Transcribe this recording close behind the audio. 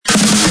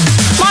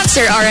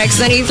Monster RX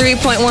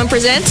 93.1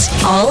 presents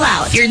All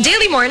Out, your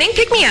daily morning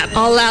pick-me-up.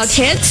 All out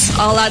hits,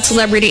 all out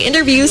celebrity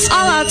interviews,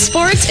 all out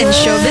sports, and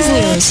showbiz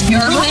news.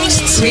 Your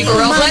hosts, Rico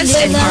Robles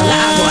and Carla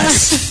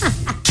Aguas.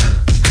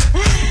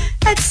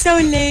 That's so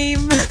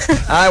lame.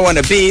 I want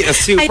to be a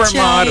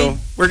supermodel.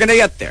 We're going to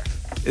get there.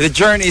 The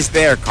journey's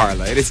there,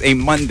 Carla. It is a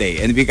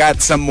Monday, and we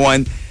got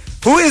someone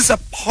who is a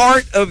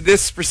part of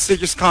this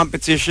prestigious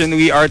competition.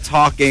 We are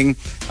talking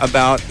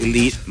about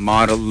Elite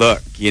Model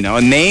Look. You know,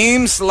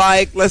 names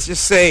like, let's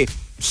just say,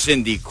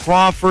 Cindy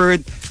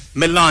Crawford,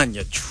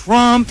 Melania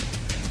Trump,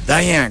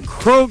 Diane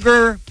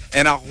Kruger,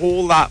 and a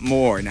whole lot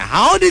more. Now,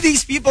 how do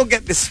these people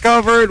get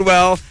discovered?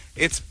 Well,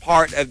 it's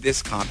part of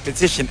this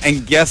competition.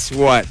 And guess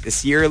what?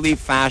 This yearly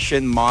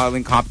fashion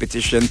modeling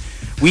competition,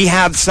 we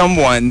have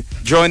someone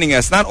joining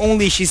us. Not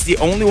only she's the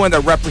only one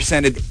that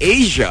represented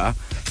Asia,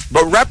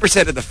 but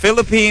represented the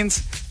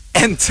Philippines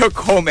and took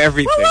home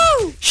everything.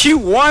 Woo-hoo! She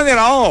won it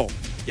all.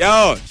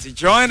 Yo, to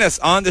join us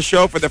on the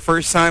show for the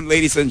first time,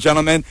 ladies and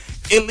gentlemen,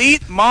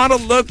 Elite Model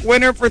Look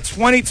winner for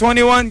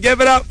 2021. Give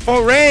it up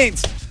for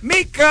Reigns,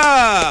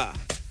 Mika.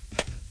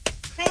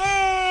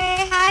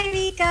 Hey, hi,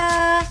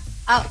 Mika.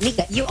 Oh,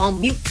 Mika, you on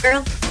mute,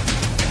 girl.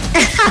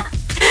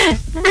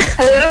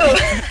 Hello.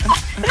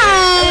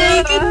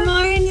 Hi, good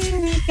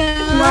morning, Mika.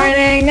 Good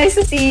morning. Nice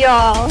to see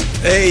y'all.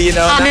 Hey, you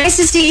know. Nice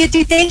to see you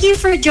too. Thank you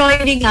for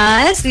joining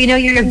us. We know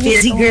you're a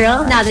busy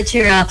girl now that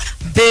you're a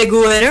big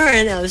winner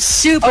and a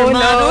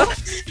supermodel. Oh, no.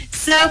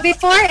 So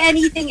before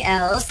anything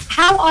else,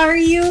 how are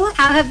you?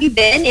 How have you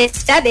been?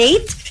 It's Feb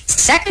 8,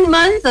 second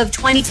month of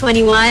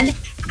 2021.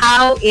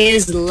 How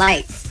is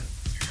life?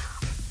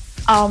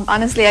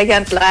 Honestly, I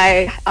can't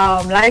lie.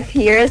 Life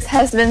here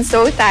has been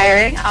so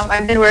tiring.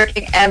 I've been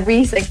working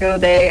every single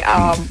day,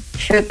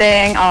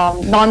 shooting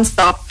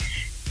non-stop.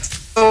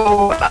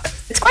 So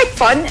it's quite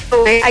fun in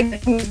a way. I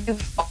get to meet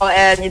people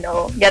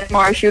and, get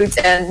more shoots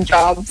and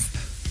jobs,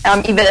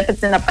 even if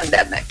it's in a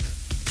pandemic.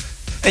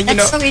 And,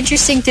 That's so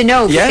interesting to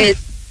know because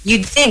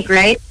you'd think,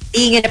 right?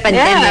 Being in a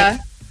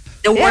pandemic,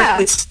 the work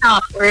would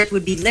stop or it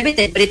would be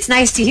limited. But it's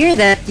nice to hear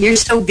that you're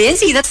so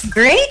busy. That's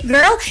great,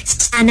 girl.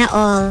 Sana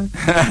all.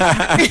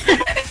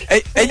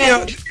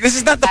 and this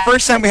is not the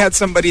first time we had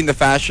somebody in the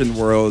fashion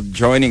world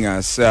joining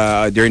us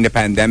during the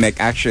pandemic.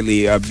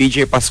 Actually,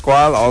 BJ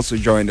Pascual also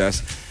joined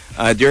us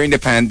during the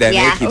pandemic.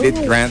 Yeah. He did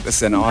grant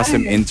us an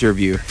awesome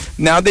interview.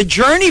 Now, the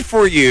journey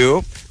for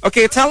you,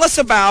 okay, tell us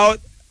about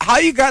how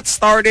you got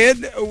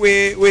started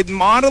with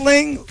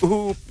modeling,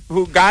 who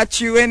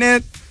got you in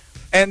it.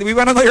 And we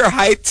want to know your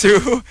height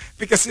too,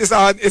 because it's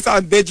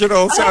on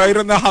digital, so I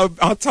don't know how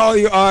tall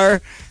you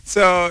are.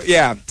 So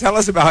yeah, tell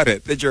us about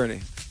it, the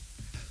journey.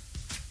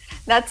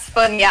 That's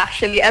funny,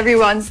 actually. A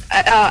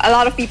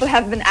lot of people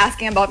have been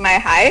asking about my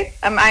height.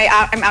 I'm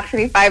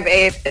actually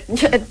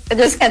 5'8". It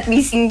just can't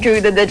be seen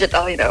through the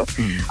digital,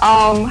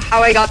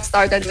 How I got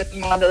started with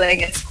modeling,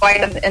 it's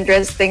quite an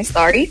interesting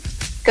story.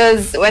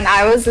 Because when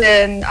I was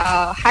in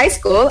high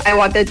school, I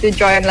wanted to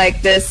join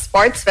like this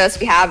sports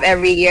fest we have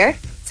every year.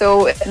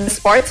 So in the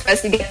sports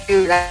fest, you get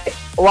to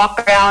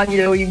walk around,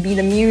 you be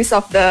the muse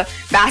of the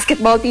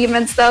basketball team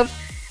and stuff.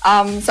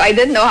 So I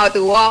didn't know how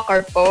to walk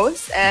or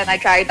pose, and I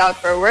tried out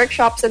for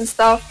workshops and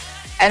stuff.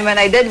 And when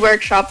I did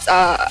workshops,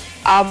 a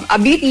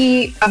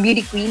beauty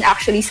queen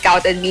actually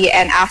scouted me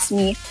and asked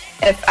me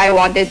if I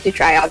wanted to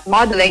try out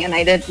modeling, and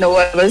I didn't know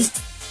what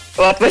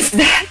was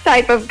that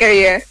type of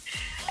career.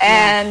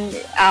 And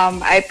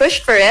I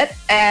pushed for it,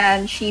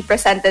 and she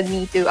presented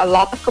me to a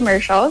lot of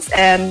commercials,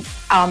 and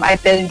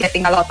I've been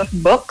getting a lot of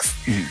books.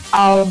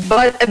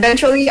 But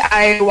eventually,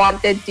 I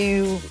wanted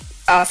to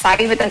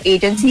sign with an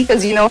agency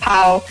because you know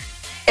how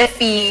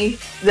iffy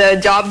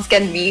the jobs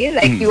can be.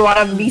 Like, you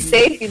want to be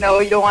safe, you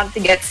don't want to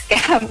get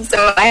scammed.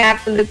 So I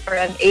have to look for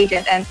an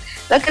agent. And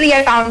luckily,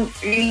 I found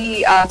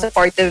really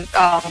supportive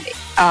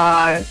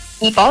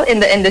people in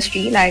the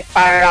industry, like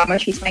Farah Rama.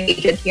 She's my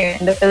agent here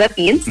in the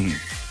Philippines.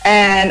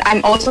 And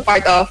I'm also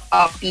part of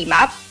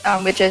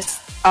PMAP, which is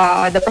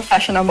the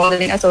Professional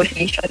Modeling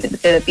Association in the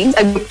Philippines,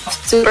 a group of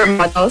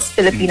supermodels,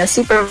 Filipino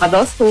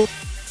supermodels who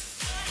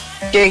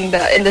are during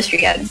the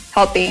industry and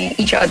helping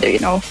each other,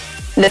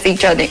 lift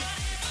each other.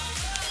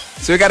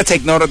 So we got to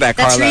take note of that,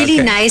 Carla. That's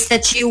really nice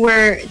that you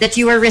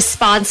were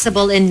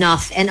responsible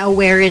enough and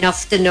aware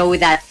enough to know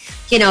that,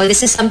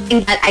 this is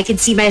something that I can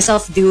see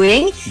myself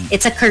doing.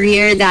 It's a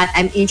career that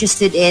I'm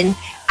interested in.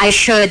 I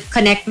should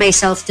connect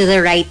myself to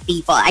the right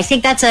people. I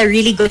think that's a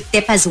really good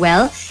tip as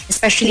well,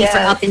 especially for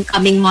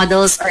up-and-coming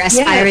models or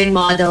aspiring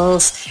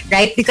models,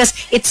 right? Because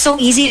it's so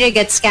easy to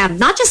get scammed,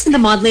 not just in the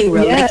modeling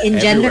world, like in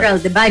general,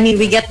 diba? I mean,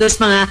 we get those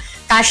mga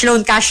cash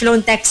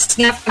loan texts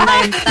nga from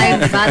time to time,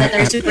 diba, that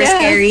are super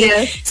scary.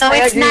 So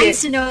it's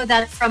nice to know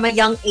that from a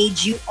young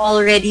age, you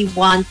already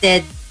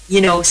wanted,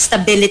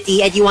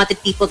 stability, and you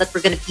wanted people that were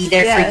going to be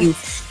there for you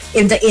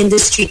in the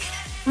industry.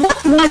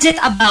 What was it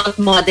about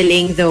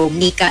modeling, though,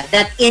 Mika,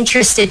 that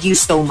interested you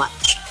so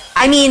much?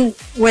 I mean,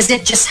 was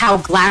it just how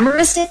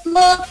glamorous it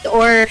looked?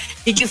 Or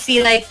did you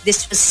feel like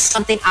this was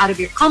something out of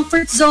your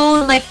comfort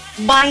zone? Like,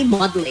 why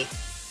modeling?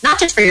 Not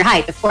just for your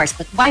height, of course,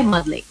 but why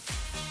modeling?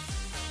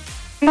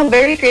 I'm a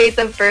very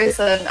creative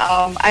person.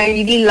 I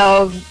really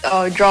love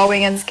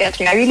drawing and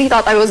sketching. I really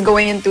thought I was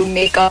going into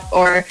makeup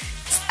or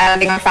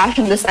styling or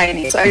fashion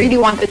designing. So I really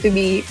wanted to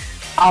be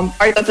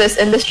part of this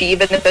industry,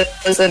 even if it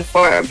wasn't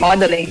for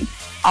modeling.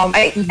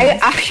 I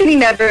actually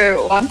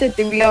never wanted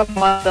to be a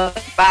model,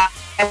 but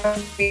I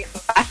wanted to be a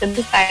fashion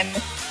designer.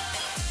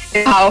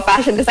 How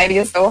fashion designing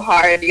is so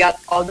hard. You got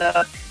all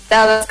the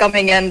sellers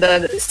coming in,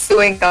 the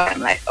suing coming. I'm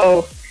like,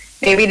 oh,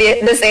 maybe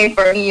this ain't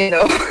for me,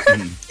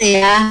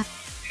 Yeah.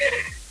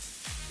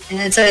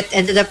 And so it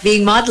ended up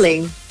being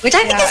modeling, which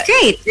I think is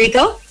great,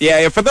 Rico.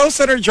 Yeah, for those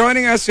that are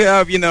joining us, we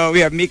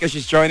have Mika.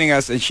 She's joining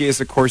us, and she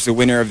is, of course, the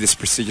winner of this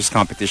prestigious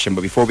competition.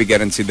 But before we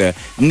get into the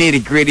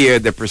nitty-gritty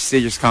of the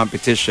prestigious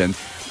competition,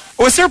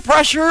 was there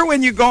pressure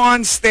when you go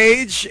on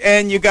stage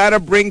and you got to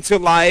bring to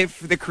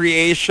life the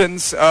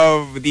creations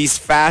of these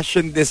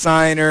fashion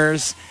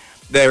designers,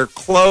 their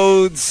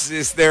clothes?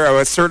 Is there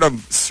a sort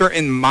of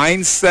certain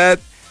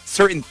mindset,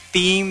 certain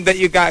theme that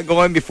you got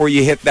going before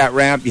you hit that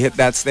ramp, you hit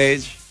that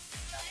stage?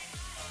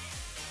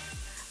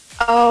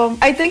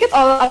 I think it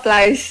all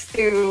applies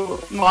to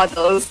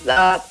models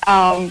that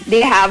they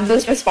have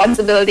this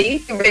responsibility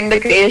to bring the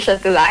creation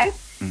to life.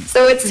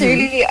 So it's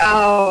really,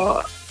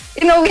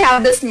 we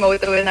have this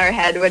motto in our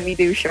head when we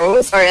do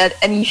shows or at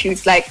any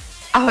shoots, like,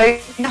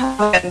 something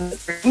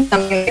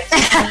like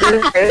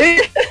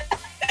that.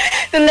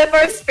 To lift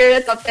our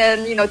spirits up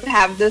and, to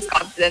have this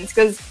confidence.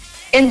 Because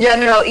in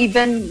general,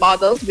 even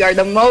models, we are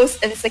the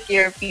most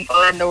insecure people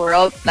in the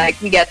world. Like,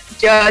 we get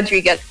judged,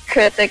 we get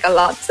critic a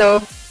lot.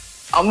 So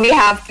we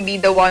have to be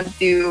the one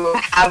to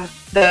have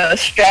the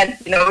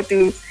strength,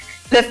 to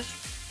lift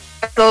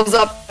ourselves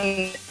up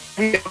and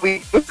we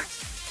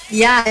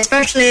Yeah,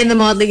 especially in the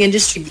modeling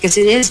industry, because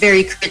it is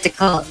very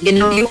critical.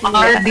 You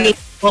are being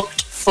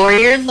booked for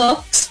your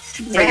looks,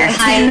 for your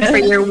height, for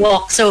your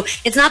walk. So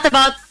it's not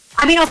about,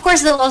 of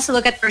course, they'll also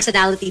look at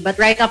personality, but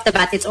right off the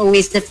bat, it's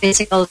always the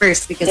physical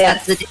first, because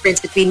that's the difference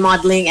between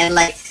modeling and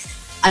like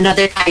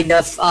another kind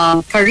of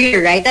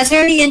career, right? That's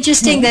very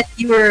interesting that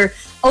you were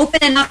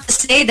open enough to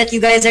say that you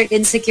guys are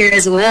insecure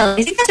as well.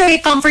 I think that's very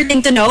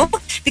comforting to know,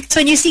 because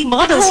when you see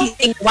models, you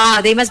think,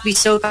 wow, they must be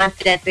so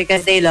confident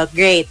because they look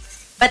great.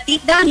 But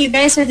deep down, you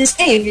guys are the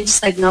same. You're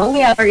just like, no, we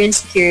have our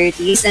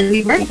insecurities and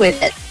we work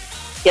with it.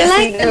 Yes,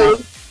 we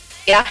do.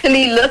 We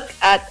actually look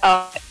at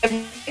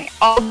everything,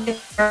 all the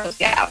girls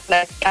we have,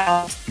 like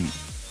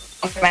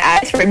my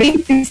eyes for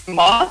being too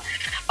small.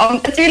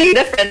 It's really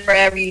different for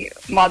every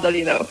model,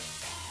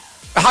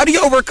 How do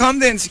you overcome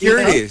the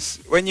insecurities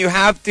when you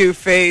have to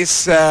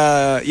face,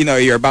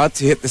 you're about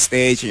to hit the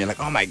stage and you're like,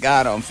 oh my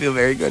God, I don't feel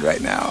very good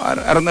right now.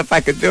 I don't know if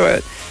I could do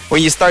it.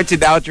 When you start to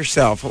doubt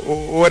yourself,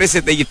 what is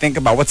it that you think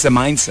about? What's the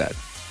mindset?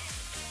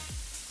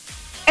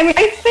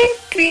 I think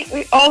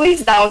we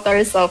always doubt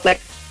ourselves, like,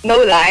 no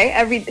lie,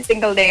 every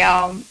single day.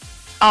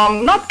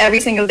 Not every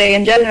single day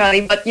in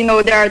generally, but,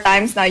 there are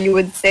times now you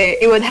would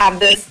have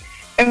this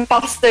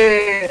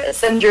imposter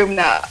syndrome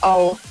na,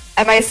 oh,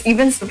 am I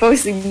even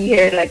supposed to be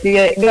here? Like,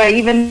 do I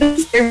even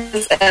deserve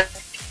this?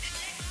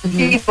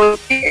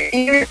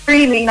 You're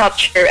really not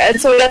sure. And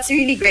so that's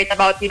really great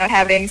about,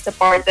 having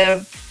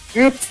supportive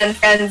groups and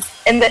friends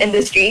in the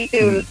industry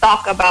to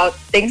talk about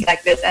things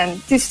like this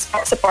and to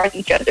support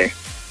each other.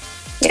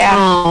 Yeah.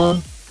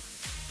 Oh,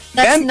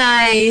 that's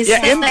nice.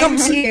 Yeah,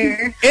 that's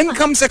in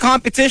comes the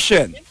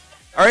competition.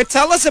 All right,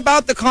 tell us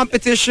about the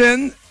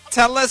competition.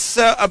 Tell us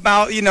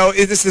about,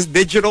 is this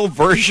digital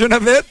version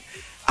of it?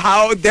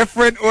 How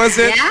different was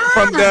it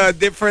from the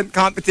different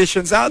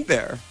competitions out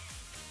there?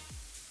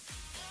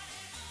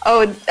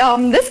 Oh,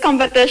 this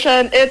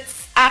competition,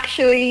 it's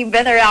actually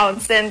been around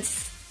since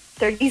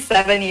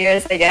 37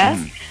 years, I guess.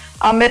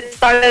 It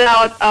started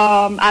out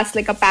as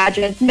like a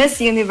pageant, Miss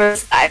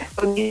Universe type.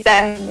 So they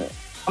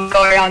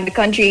go around the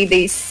country,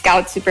 they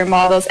scout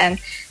supermodels, and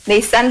they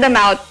send them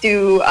out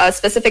to a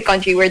specific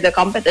country where the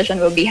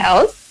competition will be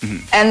held.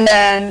 And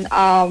then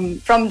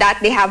from that,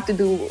 they have to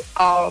do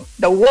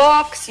the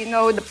walks,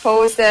 the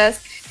poses,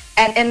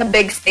 and in a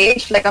big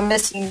stage, like a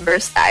Miss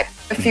Universe type.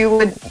 If you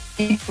would,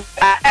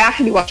 I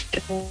actually watched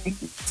it.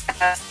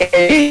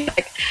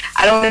 Like,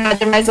 I don't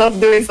imagine myself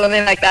doing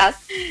something like that.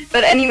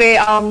 But anyway,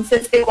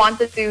 since they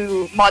wanted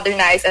to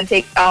modernize and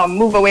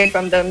move away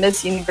from the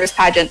Miss Universe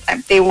pageant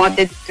time, they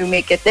wanted to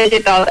make it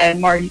digital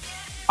and more,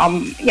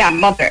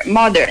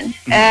 modern.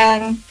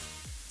 And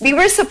we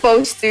were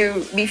supposed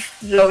to be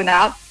flown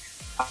out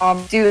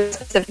to a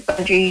specific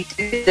country to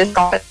do this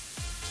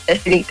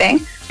competition thing.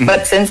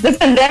 But since the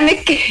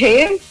pandemic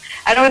came,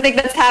 I don't think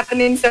that's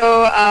happening.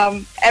 So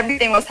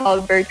everything was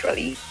held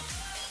virtually.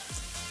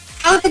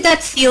 How did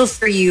that feel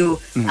for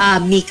you,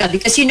 Mika?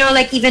 Because,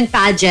 like even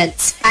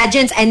pageants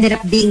ended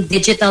up being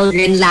digital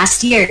in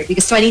last year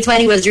because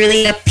 2020 was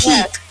really the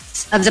peak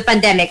of the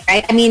pandemic,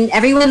 right? I mean,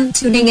 everyone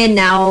tuning in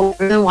now,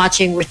 everyone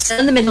watching, we're still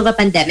in the middle of a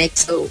pandemic,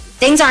 so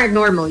things aren't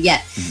normal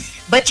yet.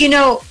 But,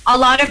 a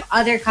lot of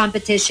other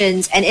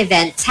competitions and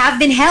events have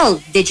been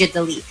held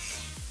digitally.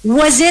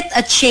 Was it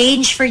a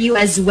change for you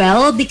as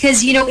well?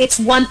 Because, it's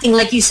one thing,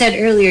 like you said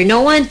earlier,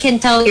 no one can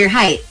tell your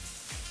height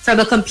from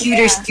a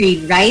computer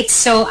screen, right?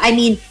 So, I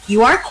mean,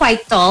 you are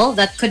quite tall.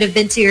 That could have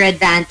been to your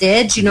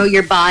advantage. You know,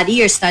 your body,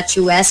 your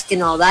statuesque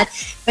and all that.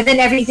 But then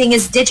everything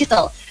is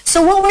digital.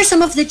 So what were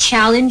some of the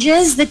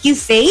challenges that you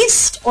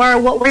faced, or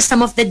what were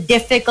some of the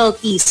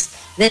difficulties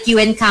that you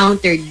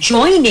encountered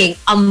joining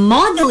a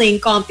modeling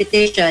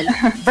competition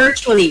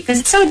virtually? Because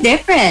it's so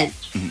different.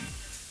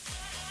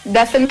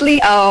 Definitely,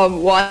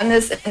 one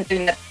is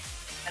internet.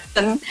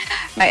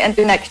 My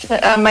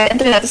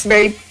internet is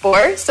very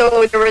poor,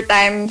 so there were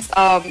times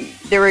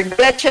there were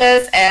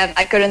glitches and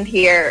I couldn't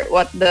hear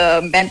what the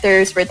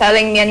mentors were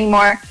telling me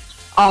anymore.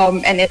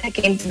 And it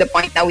came to the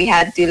point that we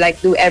had to like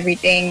do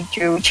everything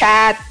through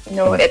chat. You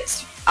know,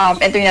 it's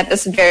internet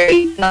is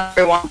very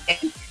number one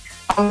thing.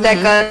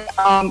 Second,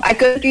 I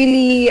couldn't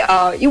really,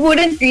 you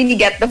wouldn't really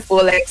get the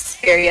full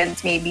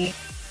experience maybe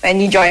when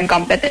you join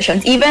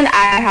competitions. Even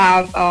I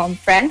have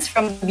friends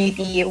from the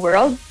beauty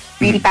world,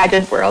 beauty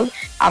pageant world.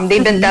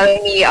 They've been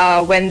telling me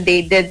when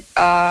they did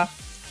the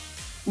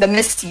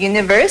Miss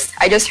Universe,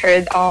 I just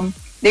heard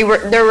there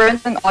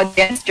weren't an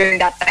audience during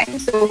that time,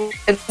 so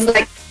it was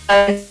like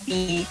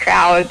the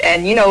crowd,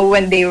 and you know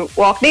when they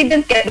walk, they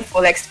didn't get the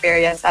full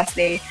experience as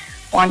they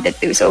wanted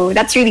to. So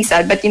that's really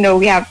sad. But you know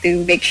we have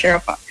to make sure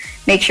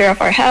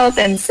of our health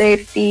and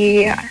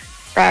safety,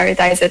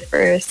 prioritize it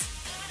first.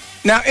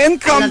 Now, I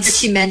love that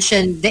she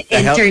mentioned the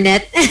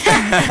internet.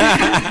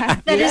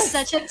 That is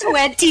such a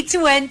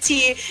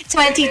 2020,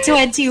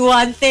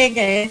 2021 thing,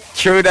 eh?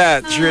 True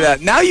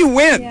that. Now you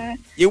win. Yeah.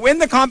 You win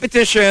the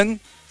competition.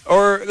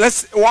 Or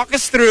let's walk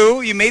us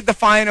through. You made the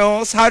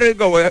finals. How did it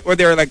go? Were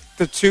there like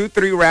the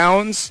 2-3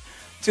 rounds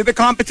to the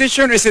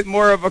competition? Or is it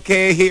more of,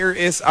 okay, here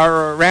is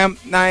our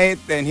ramp night,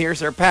 then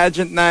here's our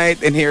pageant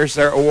night, and here's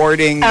our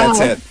awarding. That's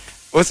it.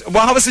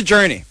 How was the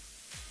journey?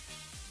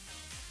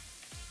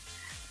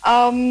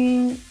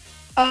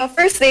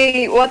 First,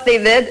 what they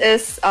did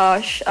is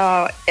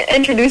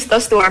introduced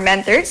us to our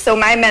mentors. So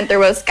my mentor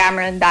was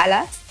Cameron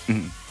Dallas.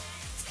 Mm-hmm.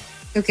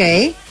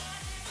 Okay.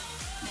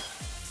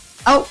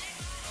 Oh,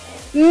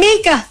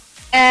 Mika.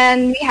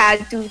 And we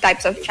had two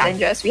types of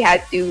challenges. We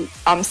had to,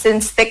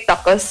 since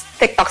TikTok's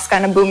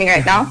kind of booming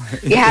right now,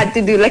 we had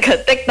to do like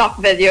a TikTok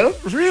video.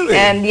 Really?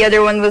 And the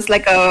other one was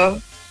like a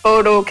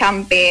photo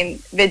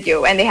campaign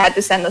video. And they had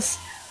to send us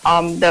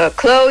the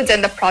clothes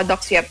and the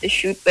products you have to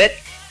shoot with.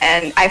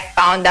 And I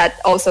found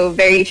that also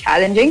very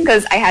challenging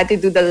because I had to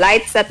do the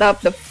light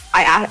setup.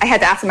 I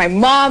had to ask my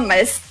mom,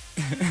 my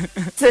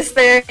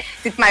sister,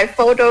 to my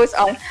photos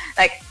on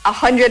like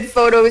 100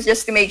 photos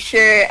just to make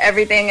sure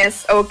everything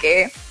is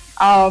okay.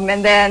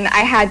 And then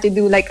I had to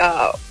do like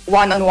a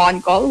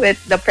one-on-one call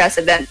with the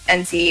president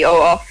and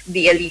CEO of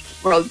the Elite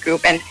World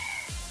Group. And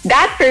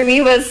that for me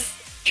was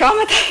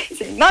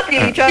traumatizing. Not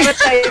really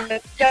traumatizing,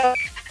 but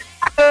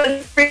I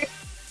was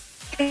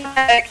freaking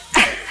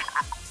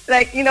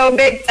like, you know,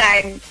 big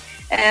time.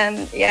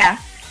 And yeah.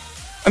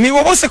 I mean,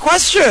 what was the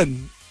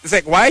question? It's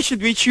like, why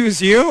should we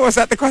choose you? Was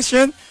that the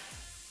question?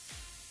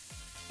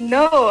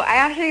 No, I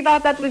actually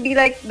thought that would be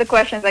like the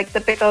questions, like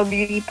typical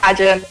beauty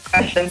pageant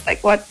questions.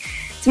 Like what?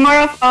 It's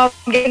more of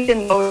getting to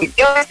know you.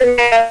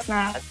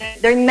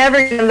 They're never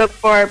going to look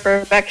for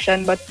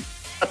perfection, but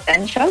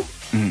potential.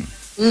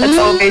 That's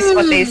always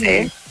what they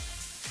say.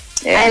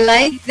 Yeah. I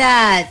like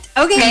that.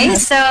 Okay,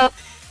 so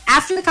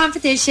after the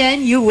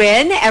competition, you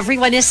win.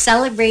 Everyone is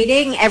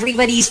celebrating.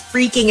 Everybody's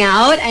freaking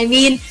out. I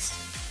mean,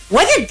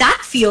 what did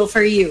that feel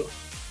for you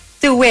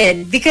to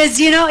win? Because,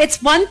 you know,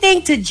 it's one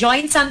thing to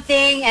join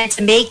something and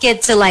to make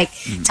it to like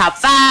top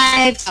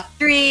 5, top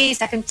 3,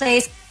 second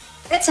place.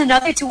 It's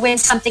another to win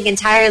something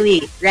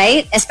entirely,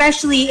 right?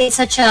 Especially in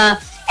such a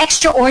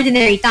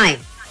extraordinary time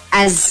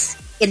as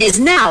it is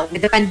now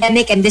with the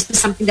pandemic. And this was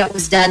something that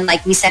was done,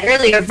 like we said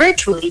earlier,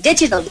 virtually,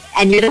 digitally,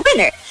 and you're the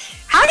winner.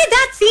 How did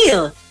that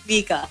feel,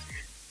 Mika?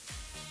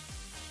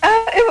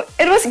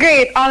 It was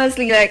great,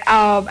 honestly. Like,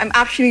 I'm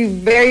actually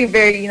very,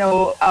 very, you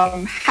know,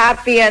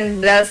 happy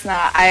and blessed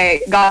that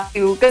I got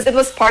to, because it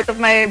was part of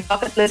my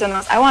bucket list, and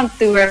I want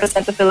to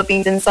represent the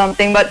Philippines in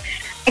something, but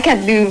I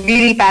can't do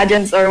beauty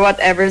pageants or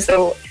whatever.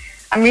 So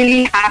I'm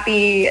really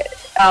happy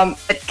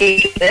that came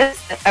to this.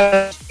 I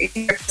was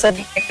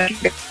representing my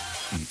country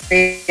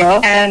very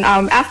well. And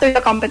after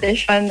the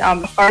competition,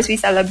 of course, we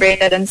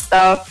celebrated and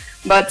stuff.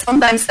 But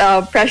sometimes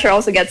pressure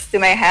also gets to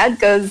my head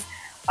because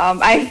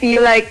I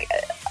feel like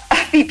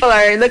people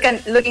are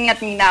looking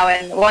at me now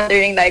and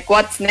wondering like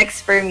what's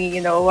next for me,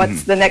 you know,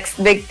 what's the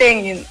next big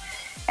thing.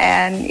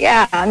 And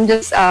yeah, I'm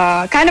just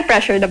kind of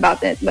pressured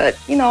about it, but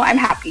you know, I'm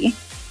happy.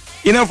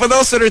 You know, for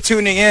those that are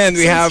tuning in,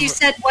 we have... You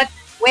said what?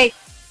 Wait,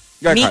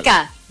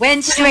 Mika,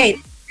 when should wait?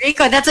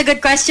 Rico, that's a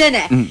good question.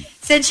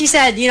 Since she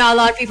said, you know, a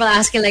lot of people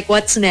asking like,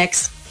 what's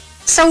next?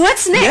 So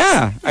what's next?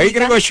 Yeah, are you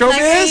going to go showbiz?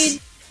 I mean,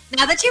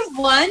 now that you've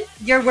won,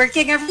 you're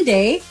working every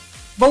day.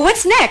 But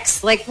what's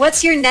next? Like,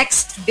 what's your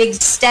next big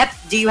step?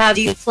 Do you have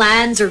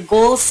plans or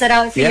goals set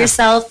out for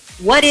yourself?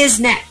 What is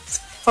next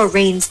for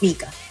Reigns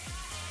Mika?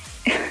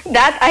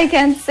 That I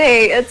can't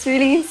say. It's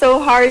really so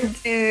hard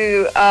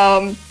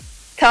to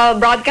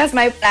broadcast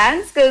my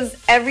plans, because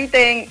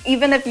everything,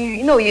 even if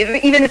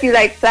even if you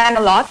like plan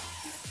a lot,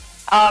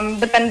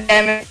 the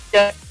pandemic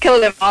just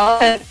killed them all.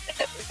 And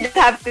you just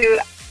have to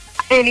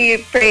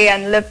really pray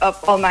and lift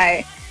up all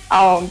my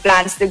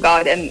plans to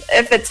God. And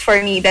if it's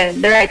for me,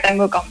 then the right time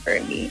will come for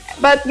me.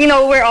 But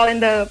we're all in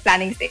the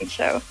planning stage,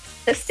 so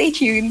just stay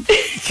tuned.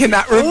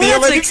 Cannot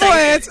reveal any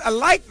plans. I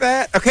like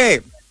that. Okay,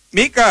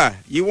 Mika,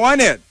 you won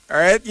it. All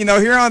right.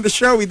 Here on the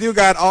show, we do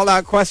got all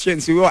out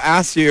questions. We will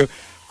ask you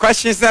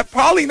questions that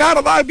probably not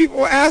a lot of people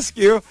will ask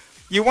you.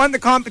 You won the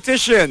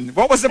competition.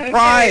 What was the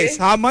prize?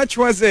 How much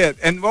was it?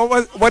 And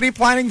what are you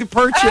planning to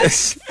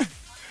purchase?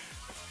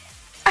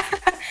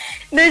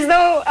 There's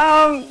no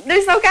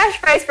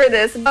cash prize for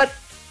this, but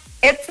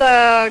it's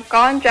a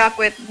contract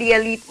with the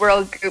Elite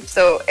World Group,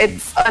 so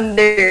it's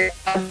under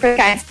different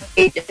kinds of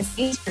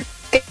agencies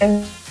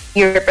in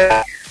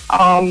Europe.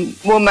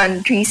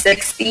 Woman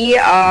 360,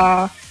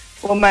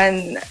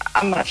 Woman,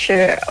 I'm not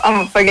sure,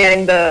 I'm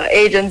forgetting the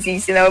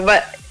agencies,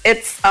 but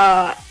it's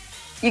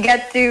you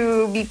get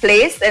to be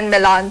placed in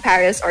Milan,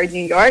 Paris, or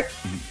New York,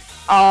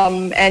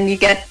 and you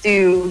get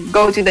to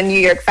go to the New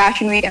York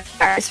Fashion Week and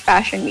Paris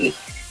Fashion Week.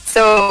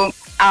 So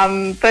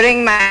I'm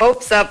putting my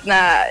hopes up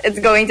na it's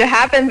going to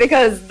happen,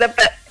 because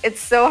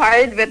it's so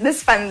hard with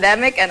this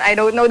pandemic, and I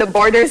don't know, the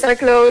borders are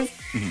closed,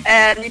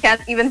 and you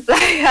can't even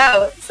fly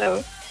out.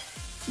 So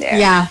there.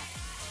 Yeah.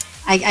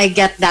 I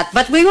get that.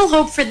 But we will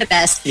hope for the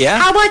best. Yeah.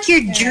 How about your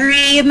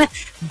dream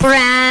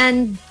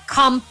brand,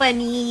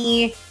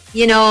 company,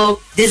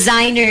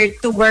 designer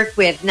to work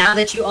with now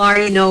that you are,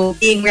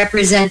 being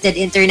represented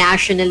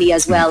internationally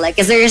as well? Like,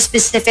 is there a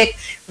specific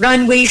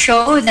runway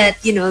show that,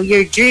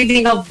 you're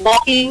dreaming of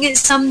walking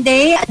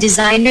someday? A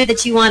designer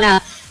that you want to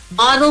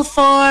model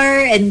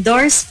for,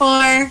 endorse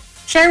for?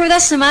 Share with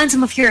us naman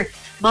some of your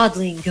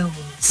modeling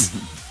goals.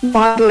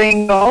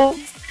 Modeling goals?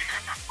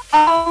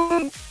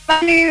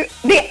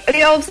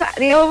 They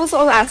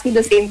also ask me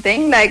the same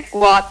thing, like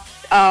what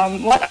are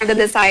the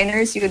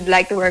designers you would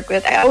like to work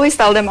with? I always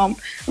tell them I'm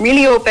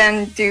really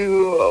open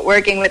to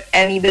working with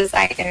any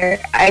designer.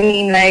 I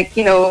mean, like,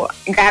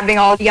 grabbing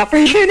all the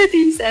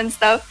opportunities and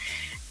stuff.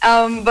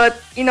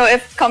 But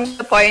if it comes to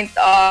the point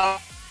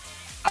of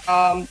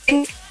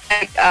things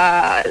like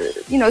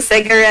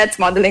cigarettes,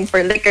 modeling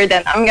for liquor,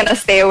 then I'm gonna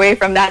stay away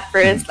from that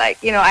first.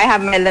 Like, I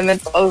have my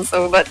limits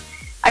also, but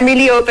I'm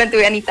really open to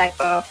any type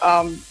of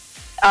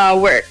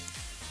work.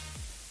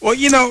 Well,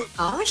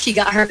 Oh, she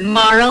got her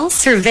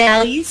morals, her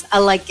values. I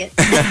like it.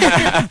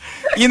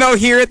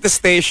 Here at the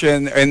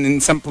station and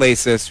in some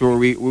places where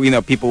we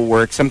people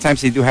work,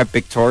 sometimes they do have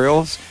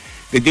pictorials.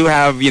 They do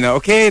have,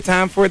 okay,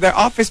 time for the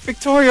office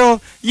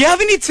pictorial. You have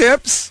any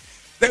tips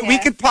that we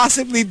could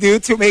possibly do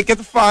to make it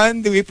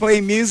fun? Do we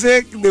play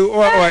music? Do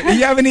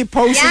you have any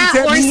posing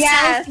tips? Or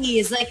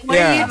selfies. Like, what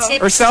are your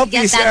tips or selfies, to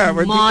get that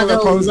where people are model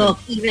posing. look,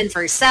 even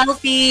for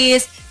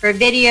selfies, for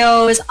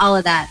videos, all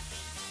of that?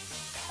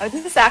 Oh,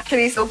 this is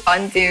actually so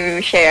fun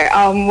to share.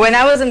 When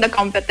I was in the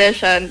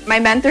competition, my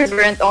mentors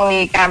weren't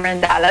only Cameron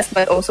Dallas,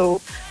 but also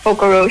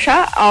Foco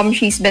Rocha.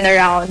 She's been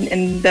around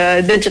in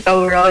the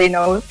digital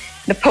world,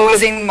 the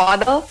posing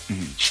model.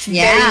 She's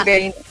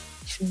very,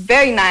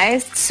 very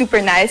nice,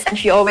 super nice, and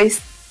she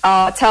always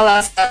tell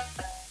us that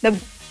the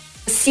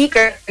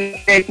secret to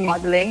great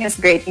modeling is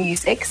great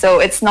music. So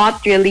it's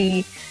not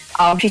really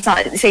she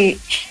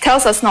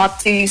tells us not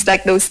to use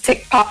like those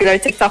popular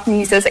TikTok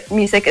music.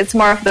 It's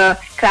more of the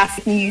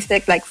classic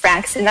music like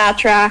Frank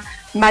Sinatra,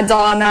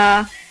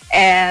 Madonna,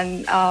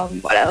 and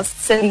what else?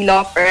 Cyndi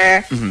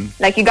Lauper.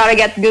 Like, you gotta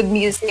get good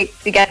music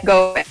to get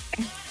going.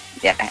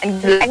 Yeah,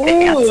 and like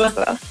as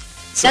well.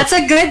 That's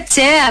a good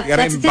tip.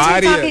 That's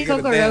embody it.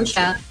 Coco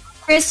Rocha.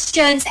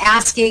 Christian's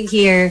asking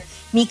here,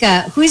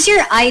 Mika, who's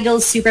your idol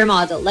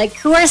supermodel? Like,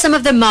 who are some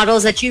of the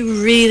models that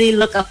you really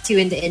look up to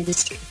in the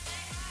industry?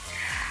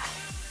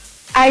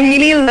 I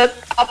really look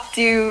up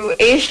to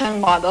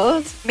Asian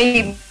models.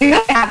 Maybe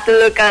I have to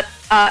look up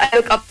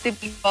to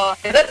people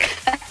I look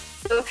at.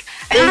 So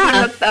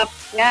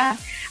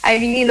I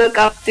really look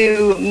up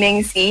to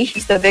Ming Si.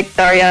 She's the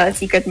Victoria's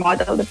Secret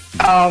model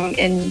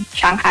in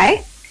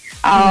Shanghai.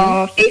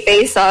 Fei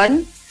Fei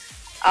Sun.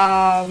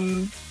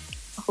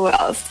 Who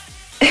else?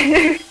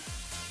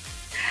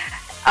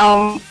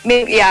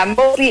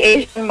 Mostly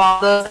Asian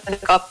models I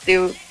look up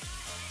to,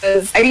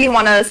 because I really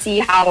want to see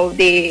how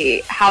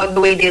the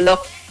way they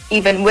look,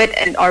 even with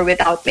and or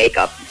without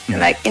makeup.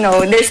 Like,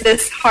 there's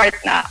this heart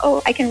na,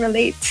 I can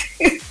relate.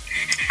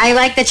 I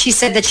like that she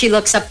said that she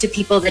looks up to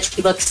people that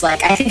she looks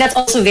like. I think that's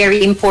also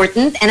very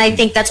important, and I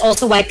think that's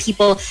also why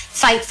people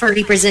fight for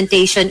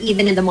representation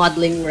even in the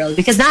modeling world,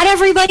 because not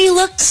everybody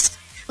looks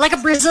like a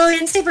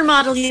Brazilian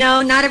supermodel,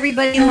 not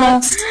everybody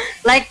looks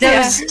like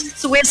those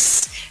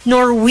Swiss,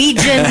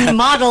 Norwegian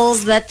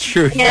models that,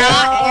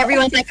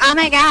 everyone's like, oh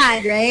my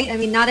God, right? I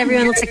mean, not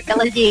everyone looks like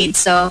Bella Hadid,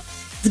 so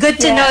it's good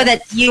to know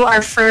that you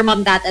are firm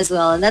on that as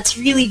well. And that's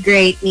really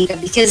great, Mika,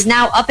 because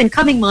now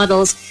up-and-coming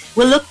models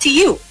will look to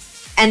you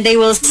and they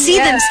will see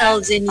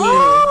themselves in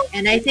you.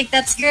 And I think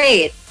that's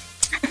great.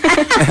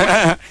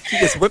 She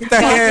just whipped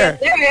the hair.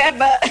 There,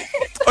 but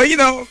Oh, you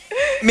know,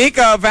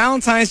 Mika,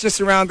 Valentine's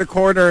just around the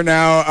corner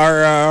now.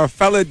 Our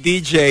fellow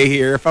DJ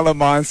here, fellow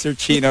monster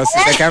Chino,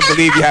 says, I can't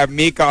believe you have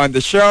Mika on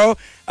the show.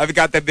 I've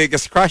got the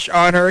biggest crush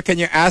on her. Can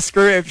you ask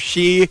her if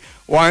she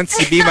wants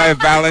to be my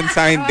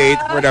Valentine date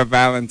for the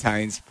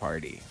Valentine's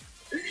party?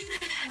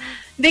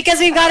 Because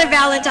we've got a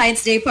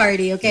Valentine's Day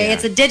party, okay? Yeah.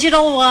 It's a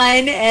digital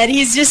one, and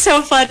he's just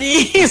so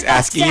funny. He's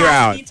asking you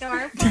out.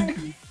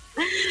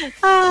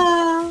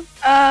 on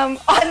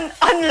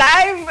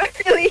live,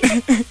 really.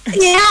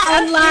 Yeah,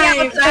 on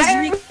live.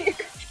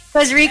 live.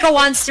 Because Rico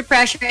wants to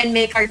pressure and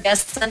make our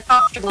guests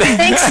uncomfortable.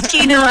 Thanks,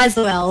 Chino, as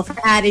well, for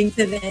adding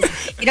to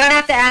this. You don't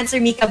have to answer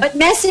Mika, but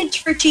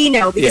message for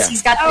Chino because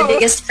he's got the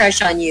biggest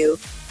crush on you.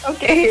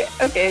 Okay.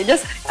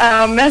 Just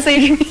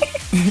message me.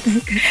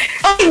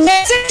 Oh,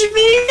 message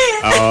me!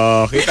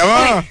 Oh, kita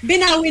mo.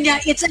 Binawin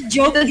niya. It's a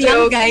joke It's a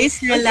lang, joke.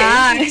 guys.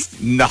 Relax.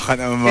 Naka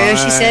naman. Pero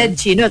she said,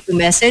 Chino, to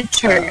message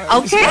her.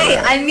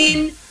 Okay, I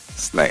mean,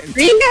 It's like,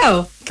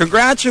 Rico.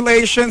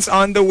 congratulations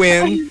on the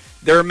win.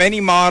 There are many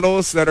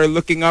models that are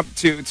looking up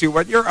to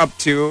what you're up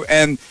to.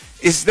 And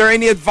is there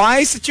any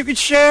advice that you could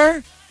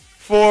share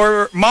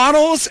for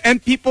models and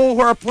people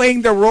who are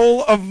playing the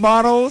role of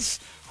models,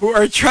 who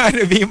are trying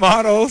to be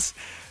models?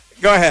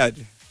 Go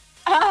ahead.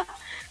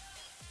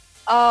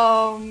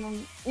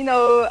 You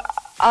know,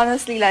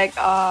 honestly, like,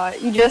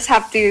 you just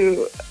have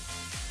to,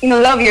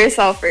 love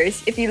yourself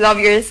first. If you love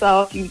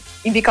yourself, you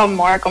become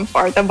more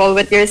comfortable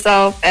with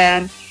yourself,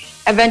 and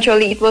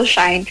eventually it will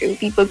shine through.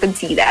 People could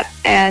see that.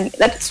 And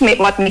that's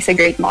what makes a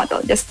great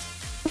model. Just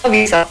love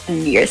yourself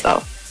and be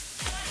yourself.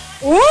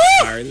 Woo!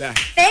 Carla.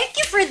 Thank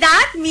you for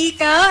that,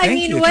 Mika. I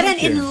mean, what an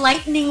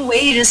enlightening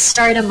way to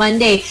start a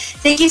Monday.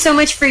 Thank you so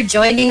much for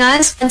joining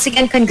us. Once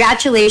again,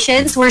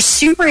 congratulations. We're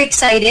super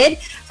excited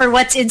for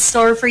what's in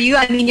store for you.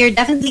 I mean, you're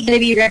definitely going to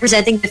be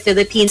representing the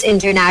Philippines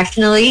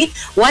internationally.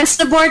 Once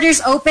the borders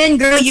open,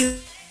 girl, you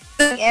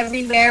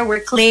everywhere.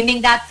 We're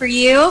claiming that for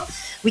you.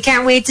 We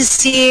can't wait to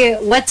see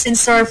what's in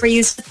store for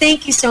you. So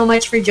thank you so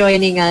much for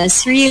joining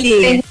us.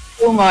 Really. Thank you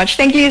so much.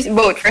 Thank you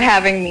both for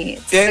having me.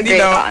 It's a great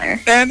honor.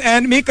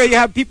 And Mika, you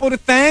have people to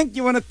thank.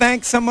 You want to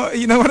thank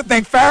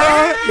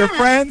Farah, your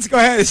friends? Go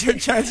ahead. It's your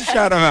chance to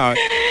shout them out.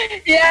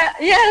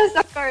 Yes,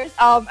 of course.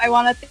 I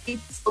want to thank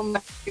so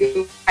much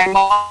to my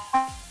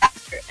mom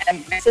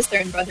and my sister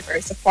and brother for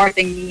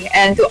supporting me,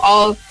 and to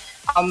all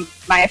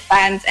my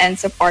fans and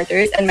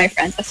supporters and my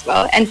friends as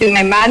well, and to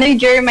my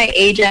manager, my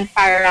agent,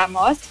 Farah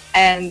Ramos,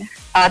 and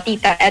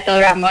Tita Ethel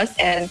Ramos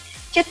and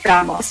Chit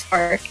Ramos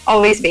for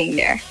always being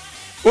there.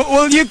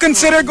 Will you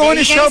consider going to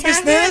you show guys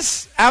have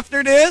business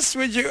after this?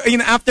 Would you,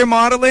 after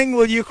modeling,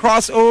 will you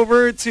cross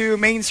over to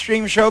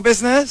mainstream show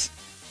business?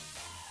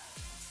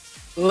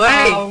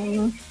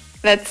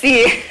 Let's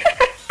see.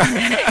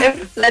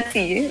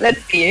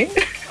 Let's see.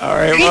 All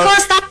right. Rico,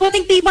 Well, stop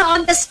putting people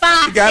on the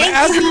spot. you gotta Thank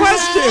ask you. the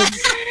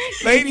questions.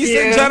 Ladies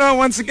and you. gentlemen,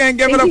 once again,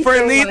 give it Thank up you for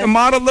so Elite, much. the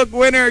model look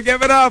winner.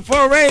 Give it up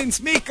for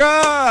Reigns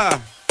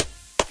Mika.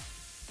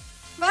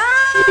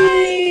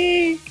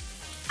 Bye.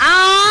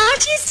 Ah,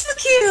 she's so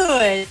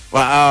cute.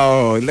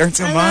 Wow, learn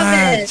so I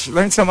love much.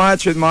 Learn so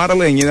much with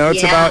modeling.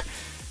 It's Yeah. about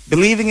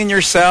believing in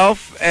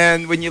yourself,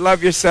 and when you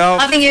love yourself,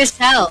 Loving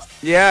yourself.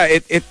 yeah,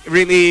 it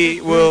really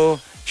will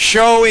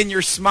show in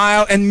your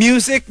smile and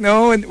music.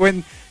 No, and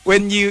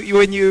when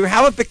you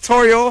have a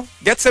pictorial,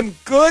 get some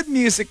good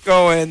music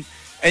going,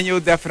 and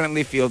you'll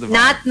definitely feel the vibe.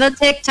 Not the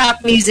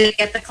TikTok music,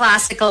 get the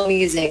classical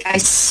music. I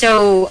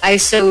so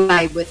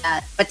vibe with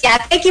that. But yeah,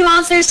 thank you,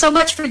 Monsters, so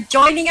much for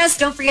joining us.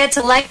 Don't forget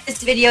to like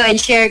this video and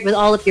share it with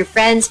all of your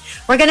friends.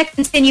 We're gonna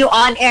continue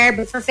on air,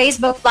 but for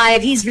Facebook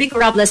Live, he's Rico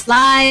Robles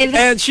Live.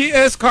 And she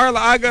is Carla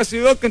Agas. We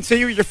will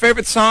continue with your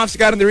favorite songs. You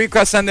got in the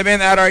request, send them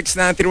in at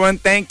RX931.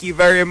 Thank you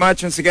very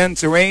much once again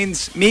to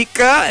Reigns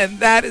Mika, and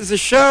that is the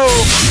show.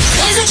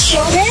 Is it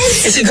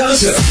showbiz? Is it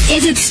gossip?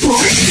 Is it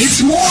sports?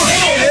 It's more.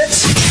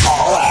 It's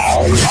All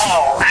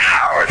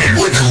Out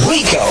with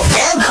Rico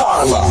and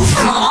Carla.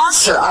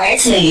 Monster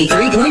RX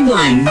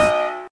 93.1.